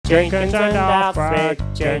Jenkins and Alfred,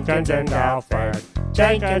 Jenkins and Alfred,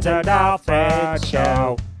 Jenkins and Alfred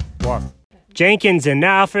Show. What? Jenkins and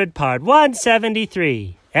Alfred, part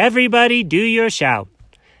 173. Everybody do your shout.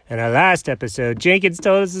 In our last episode, Jenkins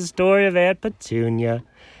told us the story of Aunt Petunia.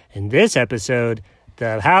 In this episode,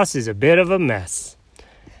 the house is a bit of a mess.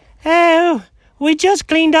 Oh, we just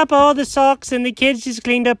cleaned up all the socks, and the kids just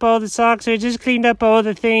cleaned up all the socks. We just cleaned up all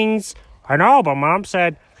the things. I know, but Mom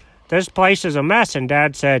said, this place is a mess, and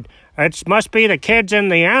Dad said, it must be the kids and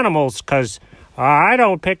the animals, because I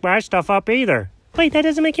don't pick my stuff up either. Wait, that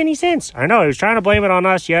doesn't make any sense. I know, he was trying to blame it on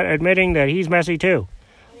us, yet admitting that he's messy too.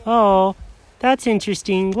 Oh, that's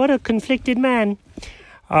interesting. What a conflicted man.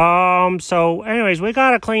 So anyways, we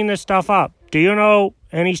gotta clean this stuff up. Do you know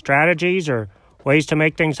any strategies or ways to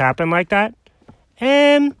make things happen like that?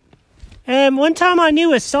 One time I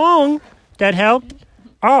knew a song that helped.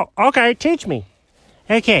 Oh, okay, teach me.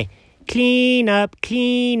 Okay. Clean up,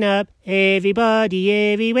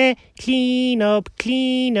 everybody everywhere. Clean up,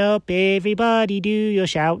 everybody do your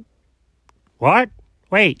shout. What?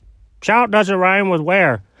 Wait, shout doesn't rhyme with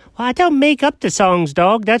where? Well, I don't make up the songs,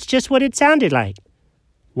 dog. That's just what it sounded like.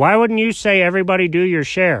 Why wouldn't you say everybody do your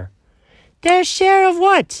share? Their share of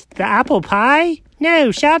what? The apple pie?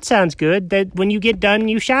 No, shout sounds good. That when you get done,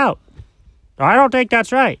 you shout. I don't think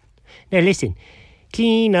that's right. Now listen.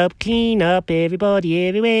 Clean up, everybody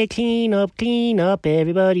everywhere. Clean up,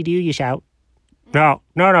 everybody do your shout. No.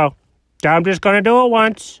 I'm just going to do it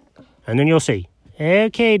once, and then you'll see.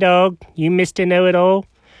 Okay, dog, you Mr. Know-It-All.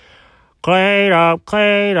 Clean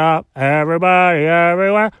up, everybody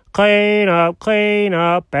everywhere. Clean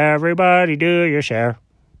up, everybody do your share.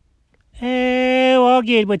 Oh, I'll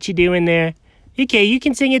get what you're doing there. Okay, you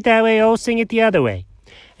can sing it that way, I'll sing it the other way.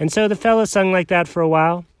 And so the fella sung like that for a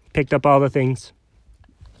while, picked up all the things.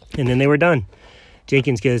 And then they were done.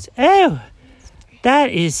 Jenkins goes, oh, that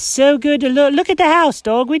is so good to look. Look at the house,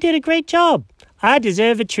 dog. We did a great job. I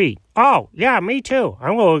deserve a treat. Oh, yeah, me too.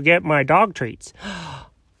 I'm going to get my dog treats.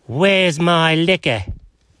 Where's my liquor?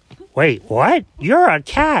 Wait, what? You're a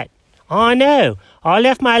cat. Oh, no. I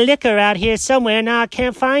left my liquor out here somewhere. Now I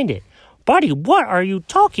can't find it. Buddy, what are you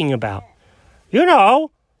talking about? You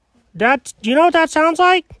know what that sounds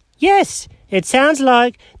like? Yes. It sounds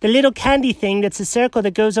like the little candy thing that's a circle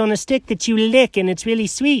that goes on a stick that you lick and it's really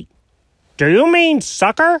sweet. Do you mean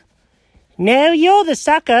sucker? No, you're the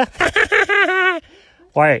sucker.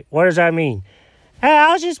 Wait, what does that mean?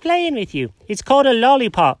 I was just playing with you. It's called a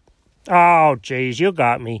lollipop. Oh, jeez, you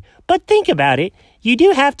got me. But think about it. You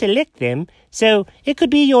do have to lick them, so it could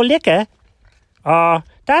be your liquor.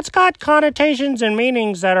 That's got connotations and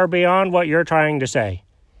meanings that are beyond what you're trying to say.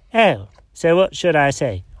 Oh, so what should I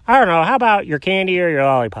say? I don't know, how about your candy or your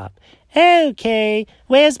lollipop? Okay,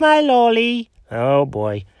 where's my lolly? Oh,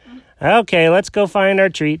 boy. Okay, let's go find our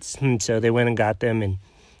treats. So they went and got them, and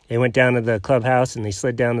they went down to the clubhouse, and they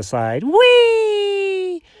slid down the slide.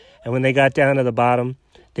 Whee! And when they got down to the bottom,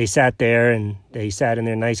 they sat there, and they sat in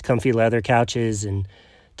their nice comfy leather couches and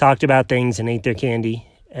talked about things and ate their candy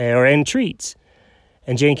and treats.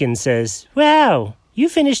 And Jenkins says, wow, you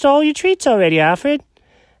finished all your treats already, Alfred.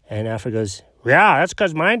 And Alfred goes, yeah, that's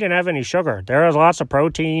because mine didn't have any sugar. There was lots of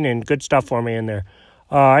protein and good stuff for me in there.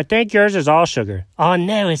 I think yours is all sugar. Oh,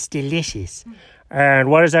 no, it's delicious.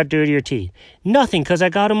 And what does that do to your teeth? Nothing, because I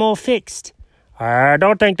got them all fixed. I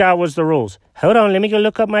don't think that was the rules. Hold on, let me go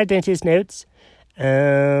look up my dentist notes.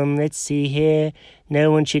 Let's see here.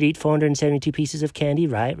 No one should eat 472 pieces of candy.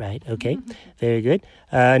 Right. Okay, very good.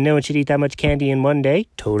 No one should eat that much candy in one day.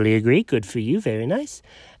 Totally agree. Good for you. Very nice.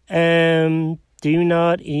 Do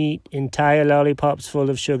not eat entire lollipops full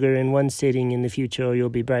of sugar in one sitting in the future, or you'll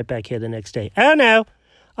be right back here the next day. Oh, no.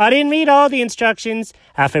 I didn't read all the instructions.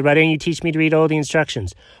 Alfred, why didn't you teach me to read all the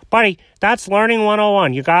instructions? Buddy, that's learning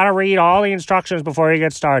 101. You got to read all the instructions before you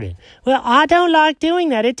get started. Well, I don't like doing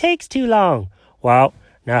that. It takes too long. Well,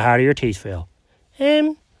 now how do your teeth feel?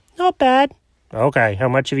 Not bad. Okay, how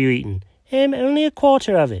much have you eaten? Only a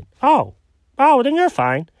quarter of it. Oh, then you're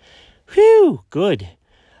fine. Whew, good.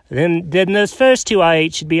 Then those first two I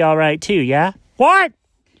ate should be all right, too, yeah? What?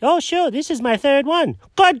 Oh, sure, this is my third one.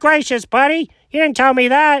 Good gracious, buddy. You didn't tell me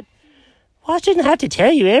that. Well, I shouldn't have to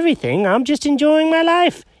tell you everything. I'm just enjoying my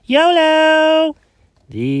life. YOLO!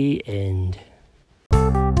 The end.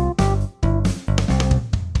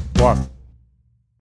 What?